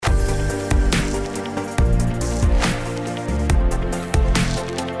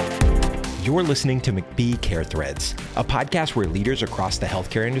You're listening to McBee Care Threads, a podcast where leaders across the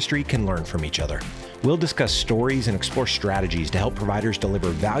healthcare industry can learn from each other. We'll discuss stories and explore strategies to help providers deliver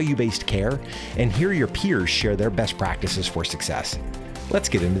value-based care and hear your peers share their best practices for success. Let's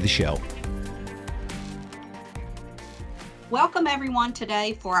get into the show. Welcome everyone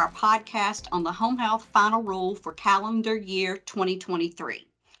today for our podcast on the Home Health Final Rule for calendar year 2023.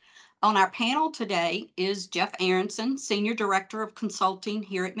 On our panel today is Jeff Aronson, Senior Director of Consulting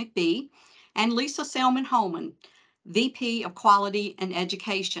here at McBee, and Lisa Selman-Holman, VP of Quality and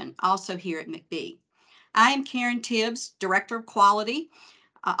Education, also here at McBee. I am Karen Tibbs, Director of Quality,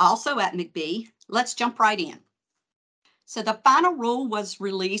 also at McBee. Let's jump right in. So the final rule was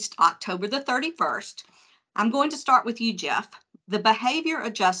released October the 31st. I'm going to start with you, Jeff. The behavior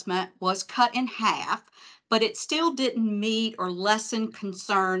adjustment was cut in half, but it still didn't meet or lessen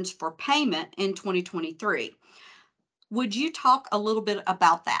concerns for payment in 2023. Would you talk a little bit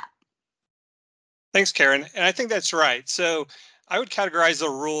about that? Thanks, Karen. And I think that's right. So I would categorize the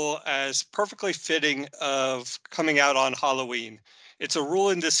rule as perfectly fitting of coming out on Halloween. It's a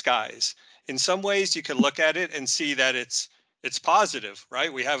rule in disguise. In some ways, you can look at it and see that it's positive,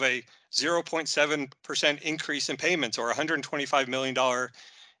 right? We have a 0.7% increase in payments or $125 million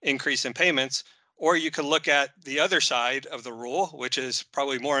increase in payments. Or you can look at the other side of the rule, which is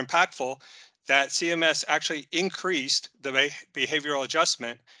probably more impactful, that CMS actually increased the behavioral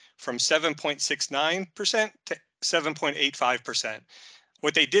adjustment from 7.69% to 7.85%.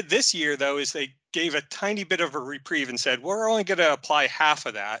 What they did this year, though, is they gave a tiny bit of a reprieve and said, we're only going to apply half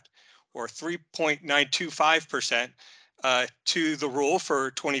of that, or 3.925%, to the rule for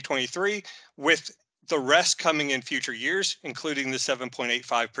 2023, with the rest coming in future years, including the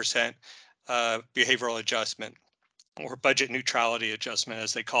 7.85% behavioral adjustment, or budget neutrality adjustment,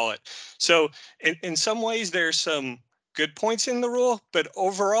 as they call it. So in some ways, there's some good points in the rule, but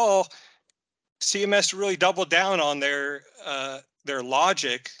overall, CMS really doubled down on their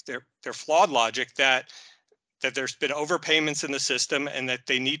logic, their flawed logic that there's been overpayments in the system and that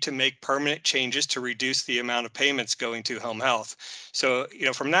they need to make permanent changes to reduce the amount of payments going to home health. So,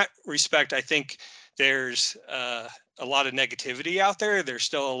 from that respect, I think there's a lot of negativity out there. There's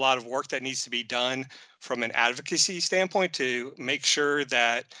still a lot of work that needs to be done from an advocacy standpoint to make sure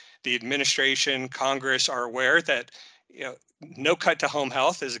that the administration, Congress are aware that no cut to home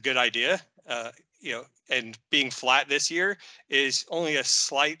health is a good idea. And being flat this year is only a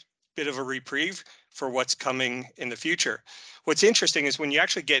slight bit of a reprieve for what's coming in the future. What's interesting is when you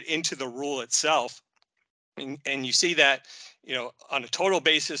actually get into the rule itself, and you see that, on a total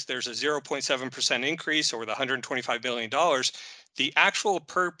basis, there's a 0.7% increase over the $125 billion. The actual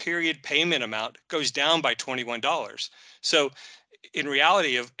per period payment amount goes down by $21. So in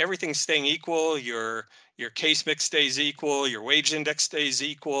reality, of everything staying equal, your case mix stays equal, your wage index stays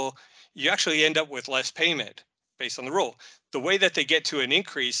equal, you actually end up with less payment based on the rule. The way that they get to an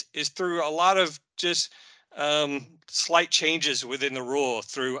increase is through a lot of just slight changes within the rule,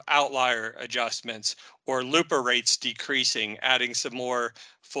 through outlier adjustments or looper rates decreasing, adding some more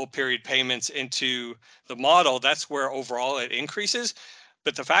full period payments into the model. That's where overall it increases.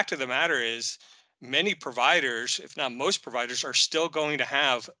 But the fact of the matter is, many providers, if not most providers, are still going to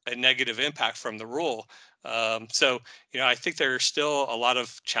have a negative impact from the rule. So I think there are still a lot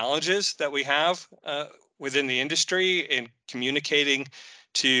of challenges that we have within the industry in communicating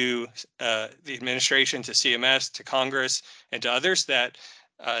to the administration, to CMS, to Congress, and to others that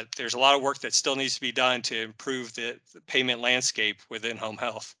there's a lot of work that still needs to be done to improve the payment landscape within home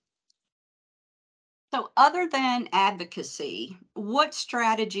health. So other than advocacy, what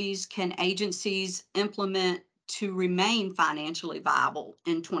strategies can agencies implement to remain financially viable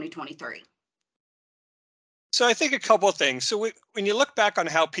in 2023? So I think a couple of things. So when you look back on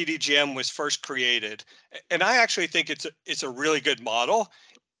how PDGM was first created, and I actually think it's a really good model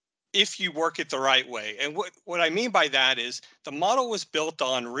if you work it the right way. And what I mean by that is the model was built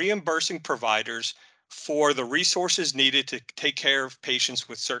on reimbursing providers for the resources needed to take care of patients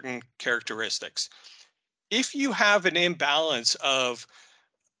with certain characteristics. If you have an imbalance of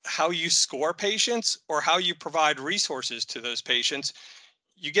how you score patients or how you provide resources to those patients,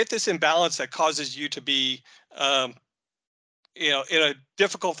 you get this imbalance that causes you to be, in a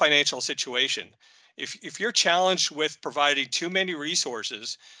difficult financial situation. If you're challenged with providing too many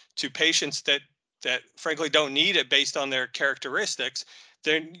resources to patients that frankly don't need it based on their characteristics,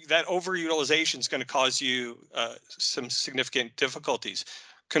 then that overutilization is going to cause you some significant difficulties.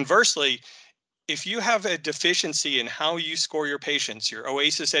 Conversely, if you have a deficiency in how you score your patients, your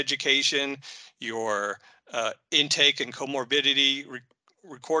OASIS education, your intake and comorbidity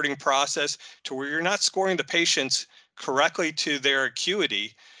recording process, to where you're not scoring the patients correctly to their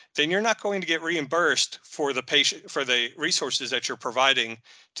acuity, then you're not going to get reimbursed for the patient, for the resources that you're providing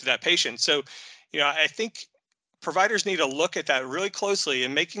to that patient. So, I think providers need to look at that really closely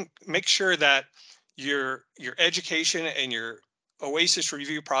and make sure that your education and your OASIS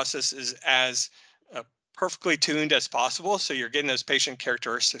review process is as perfectly tuned as possible, so you're getting those patient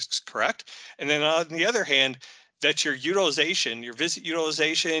characteristics correct. And then on the other hand, that your utilization, your visit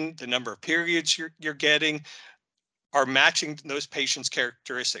utilization, the number of periods you're getting are matching those patients'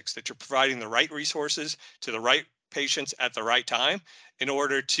 characteristics, that you're providing the right resources to the right patients at the right time in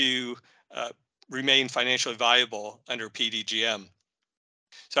order to uh, remain financially viable under PDGM.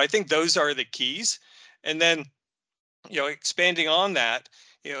 So I think those are the keys. And then, expanding on that,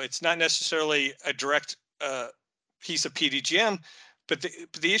 it's not necessarily a direct piece of PDGM, but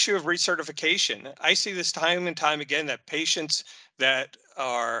the issue of recertification. I see this time and time again that patients that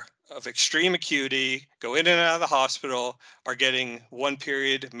are of extreme acuity go in and out of the hospital are getting one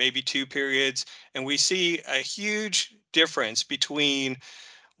period, maybe two periods, and we see a huge difference between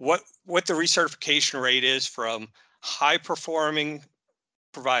what the recertification rate is from high performing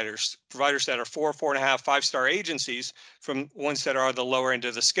providers that are 4.5, 5-star agencies from ones that are on the lower end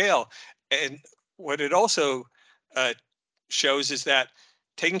of the scale. And what it also uh, shows is that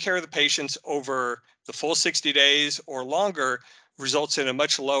taking care of the patients over the full 60 days or longer results in a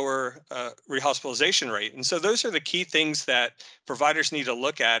much lower rehospitalization rate. And so those are the key things that providers need to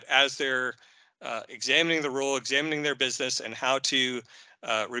look at as they're examining the rule, examining their business, and how to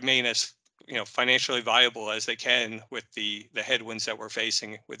remain as financially viable as they can with the headwinds that we're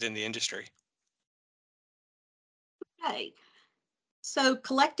facing within the industry. Okay. So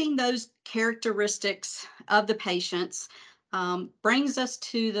collecting those characteristics of the patients brings us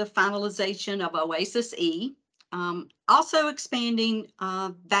to the finalization of OASIS E, also expanding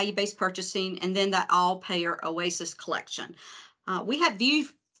value-based purchasing, and then that all-payer OASIS collection. We had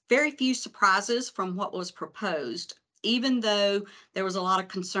very few surprises from what was proposed, even though there was a lot of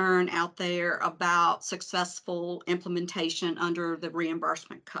concern out there about successful implementation under the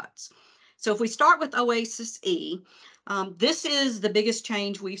reimbursement cuts. So if we start with OASIS E, this is the biggest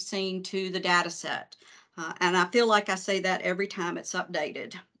change we've seen to the data set. And I feel like I say that every time it's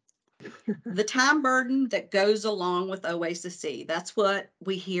updated. The time burden that goes along with OASIS E, that's what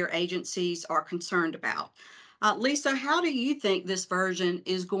we hear agencies are concerned about. Lisa, how do you think this version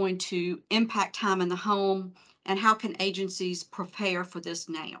is going to impact time in the home, and how can agencies prepare for this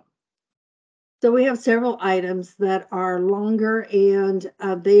now? So we have several items that are longer, and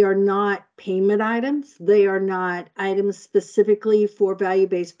they are not payment items. They are not items specifically for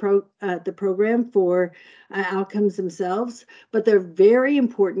value-based the program for outcomes themselves, but they're very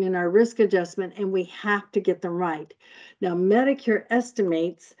important in our risk adjustment, and we have to get them right. Now, Medicare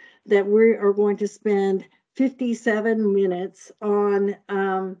estimates that we are going to spend 57 minutes on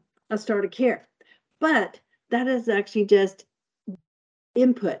a start of care, but that is actually just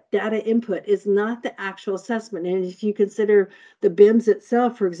data input is not the actual assessment. And if you consider the BIMS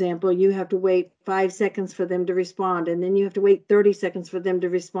itself, for example, you have to wait 5 seconds for them to respond, and then you have to wait 30 seconds for them to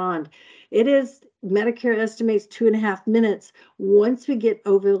respond. Medicare estimates 2.5 minutes once we get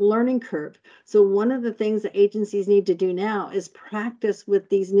over the learning curve. So one of the things that agencies need to do now is practice with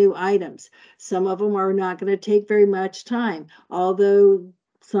these new items. Some of them are not going to take very much time, although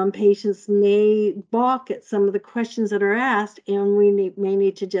some patients may balk at some of the questions that are asked, and we may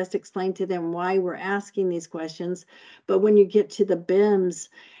need to just explain to them why we're asking these questions. But when you get to the BIMS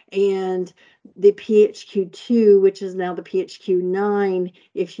and the PHQ-2, which is now the PHQ-9,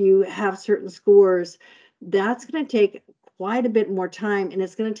 if you have certain scores, that's going to take quite a bit more time, and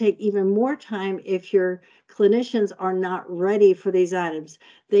it's going to take even more time if your clinicians are not ready for these items.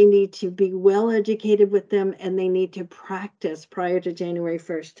 They need to be well educated with them, and they need to practice prior to January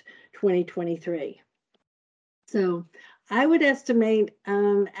 1st, 2023. So I would estimate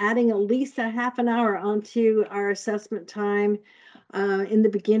adding at least a half an hour onto our assessment time in the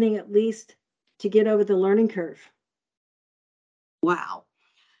beginning, at least, to get over the learning curve. Wow.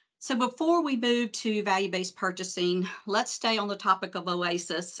 So before we move to value-based purchasing, let's stay on the topic of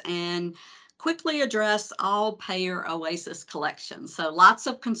OASIS and quickly address all payer OASIS collections. So lots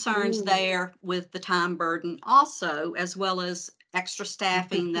of concerns there with the time burden also, as well as extra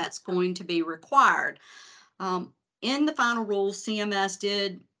staffing that's going to be required. In the final rule, CMS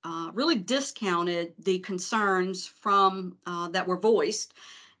did really discounted the concerns from that were voiced,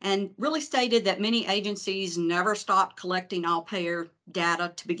 and really stated that many agencies never stopped collecting all payer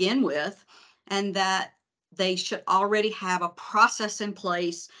data to begin with, and that they should already have a process in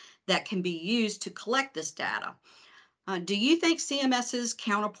place that can be used to collect this data. Do you think CMS's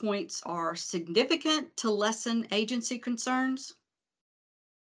counterpoints are significant to lessen agency concerns?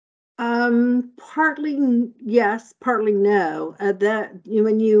 Partly yes, partly no.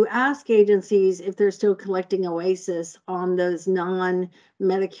 When you ask agencies if they're still collecting OASIS on those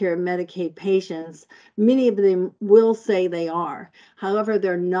non-Medicare and Medicaid patients, many of them will say they are. However,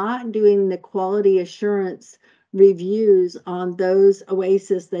 they're not doing the quality assurance reviews on those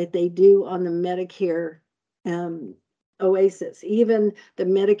OASIS that they do on the Medicare OASIS. Even the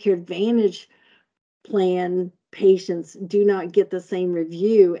Medicare Advantage plan patients do not get the same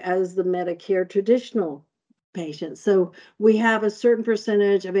review as the Medicare traditional patients. So we have a certain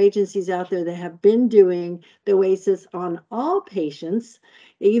percentage of agencies out there that have been doing the OASIS on all patients,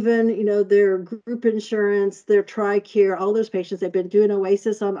 even, their group insurance, their TRICARE, all those patients, they've been doing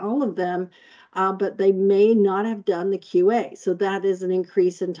OASIS on all of them, but they may not have done the QA. So that is an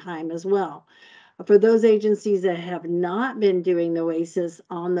increase in time as well. For those agencies that have not been doing the OASIS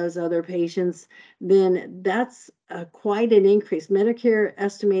on those other patients, then that's quite an increase. Medicare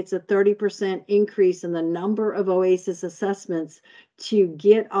estimates a 30% increase in the number of OASIS assessments to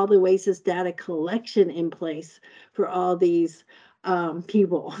get all the OASIS data collection in place for all these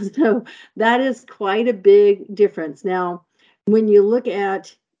people. So that is quite a big difference. Now, when you look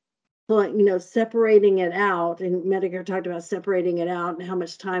at separating it out, and Medicare talked about separating it out and how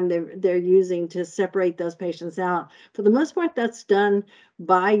much time they're using to separate those patients out. For the most part, that's done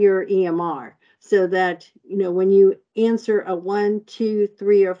by your EMR, so that when you answer a 1, 2,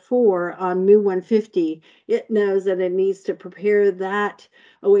 3, or 4 on MU 150, it knows that it needs to prepare that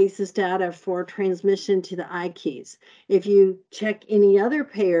OASIS data for transmission to the iKeys. If you check any other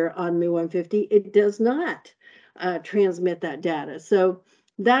payer on MU 150, it does not transmit that data. So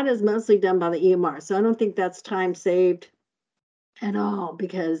that is mostly done by the EMR. So I don't think that's time saved at all,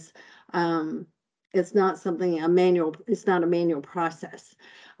 because it's not it's not a manual process.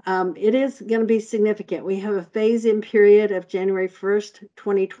 It is going to be significant. We have a phase-in period of January 1st,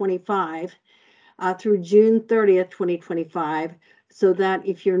 2025 through June 30th, 2025, so that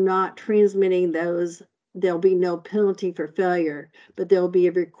if you're not transmitting those, there'll be no penalty for failure, but there'll be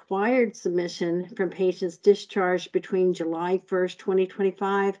a required submission from patients discharged between July 1st,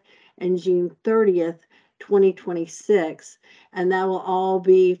 2025 and June 30th, 2026. And that will all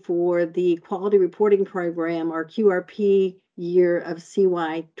be for the Quality Reporting Program, or QRP, year of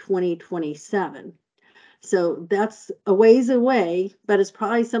CY 2027. So that's a ways away, but it's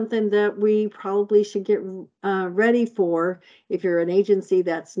probably something that we probably should get ready for if you're an agency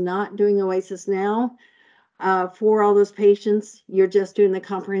that's not doing OASIS now. For all those patients, you're just doing the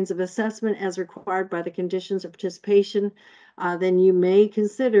comprehensive assessment as required by the conditions of participation, then you may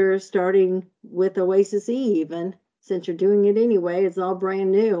consider starting with OASIS E, even since you're doing it anyway. It's all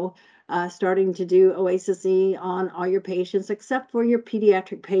brand new. Starting to do OASIS E on all your patients, except for your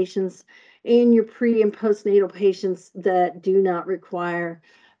pediatric patients and your pre and postnatal patients that do not require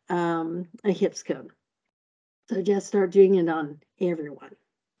a HIPS code. So just start doing it on everyone.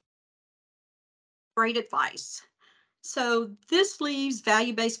 Great advice. So this leaves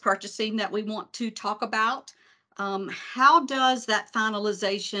value-based purchasing that we want to talk about. How does that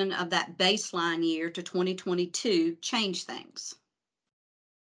finalization of that baseline year to 2022 change things?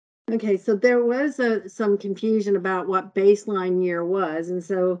 Okay, so there was some confusion about what baseline year was, and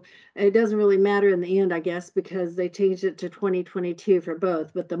so it doesn't really matter in the end, I guess, because they changed it to 2022 for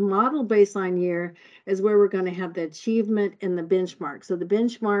both. But the model baseline year is where we're going to have the achievement and the benchmark. So the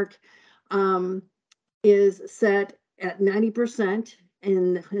benchmark is set at 90%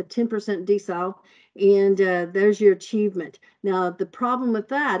 and a 10% decile, and there's your achievement. Now, the problem with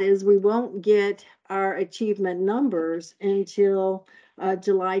that is we won't get our achievement numbers until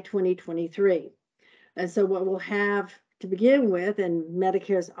July 2023. And so what we'll have to begin with, and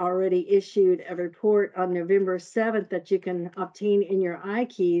Medicare's already issued a report on November 7th that you can obtain in your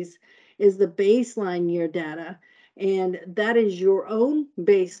iKeys, is the baseline year data. And that is your own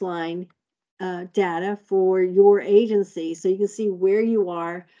baseline data for your agency. So you can see where you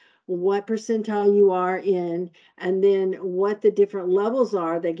are, what percentile you are in, and then what the different levels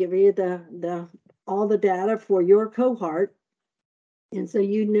are. They give you all the data for your cohort. And so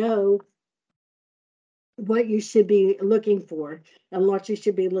you know what you should be looking for and what you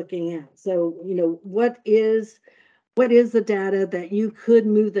should be looking at. So, what is the data that you could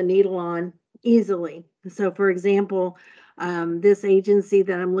move the needle on easily? So, for example, this agency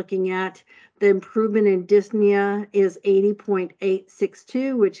that I'm looking at, the improvement in dyspnea is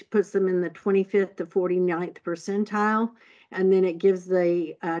 80.862, which puts them in the 25th to 49th percentile. And then it gives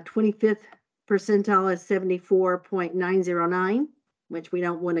the 25th percentile as 74.909, which we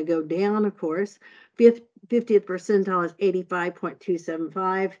don't want to go down, of course. 50th percentile is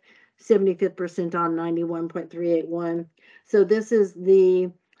 85.275. 75th percentile, 91.381. So this is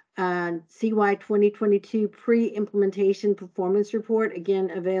the CY 2022 pre-implementation performance report, again,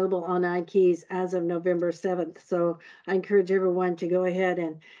 available on iKeys as of November 7th. So I encourage everyone to go ahead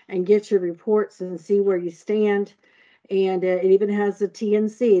and get your reports and see where you stand. And it even has the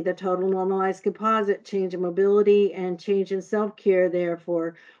TNC, the total normalized composite, change in mobility and change in self-care there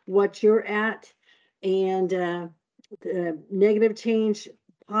for what you're at, and negative change,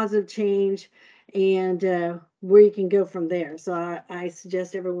 positive change, and where you can go from there. So I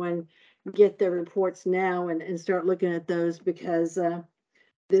suggest everyone get their reports now and start looking at those, because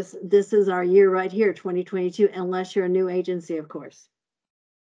this is our year right here, 2022, unless you're a new agency, of course.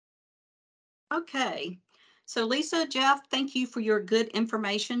 Okay. So Lisa, Jeff, thank you for your good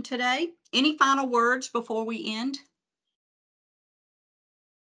information today. Any final words before we end?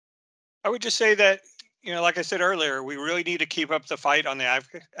 I would just say that, like I said earlier, we really need to keep up the fight on the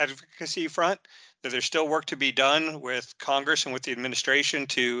advocacy front, that there's still work to be done with Congress and with the administration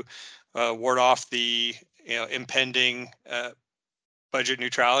to ward off the impending budget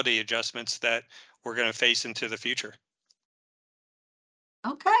neutrality adjustments that we're going to face into the future.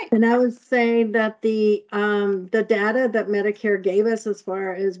 Okay. And I would say that the data that Medicare gave us as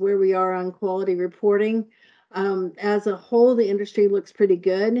far as where we are on quality reporting, as a whole, the industry looks pretty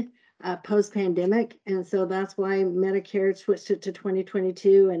good post-pandemic. And so that's why Medicare switched it to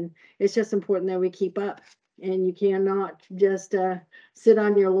 2022. And it's just important that we keep up. And you cannot just sit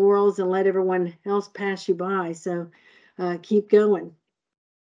on your laurels and let everyone else pass you by. So keep going.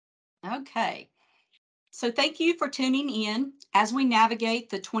 Okay. So thank you for tuning in. As we navigate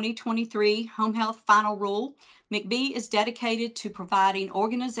the 2023 Home Health Final Rule, McBee is dedicated to providing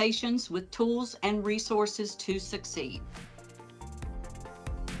organizations with tools and resources to succeed.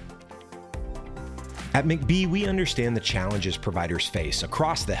 At McBee, we understand the challenges providers face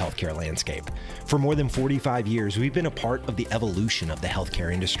across the healthcare landscape. For more than 45 years, we've been a part of the evolution of the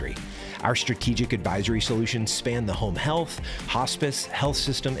healthcare industry. Our strategic advisory solutions span the home health, hospice, health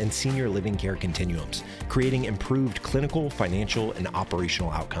system, and senior living care continuums, creating improved clinical, financial, and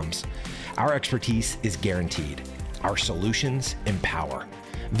operational outcomes. Our expertise is guaranteed. Our solutions empower.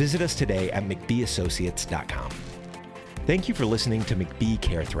 Visit us today at mcbeeassociates.com. Thank you for listening to McBee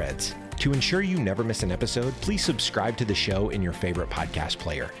Care Threads. To ensure you never miss an episode, please subscribe to the show in your favorite podcast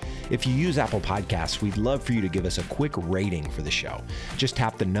player. If you use Apple Podcasts, we'd love for you to give us a quick rating for the show. Just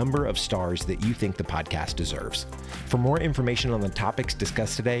tap the number of stars that you think the podcast deserves. For more information on the topics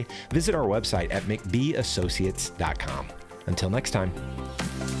discussed today, visit our website at mcbeeassociates.com. Until next time.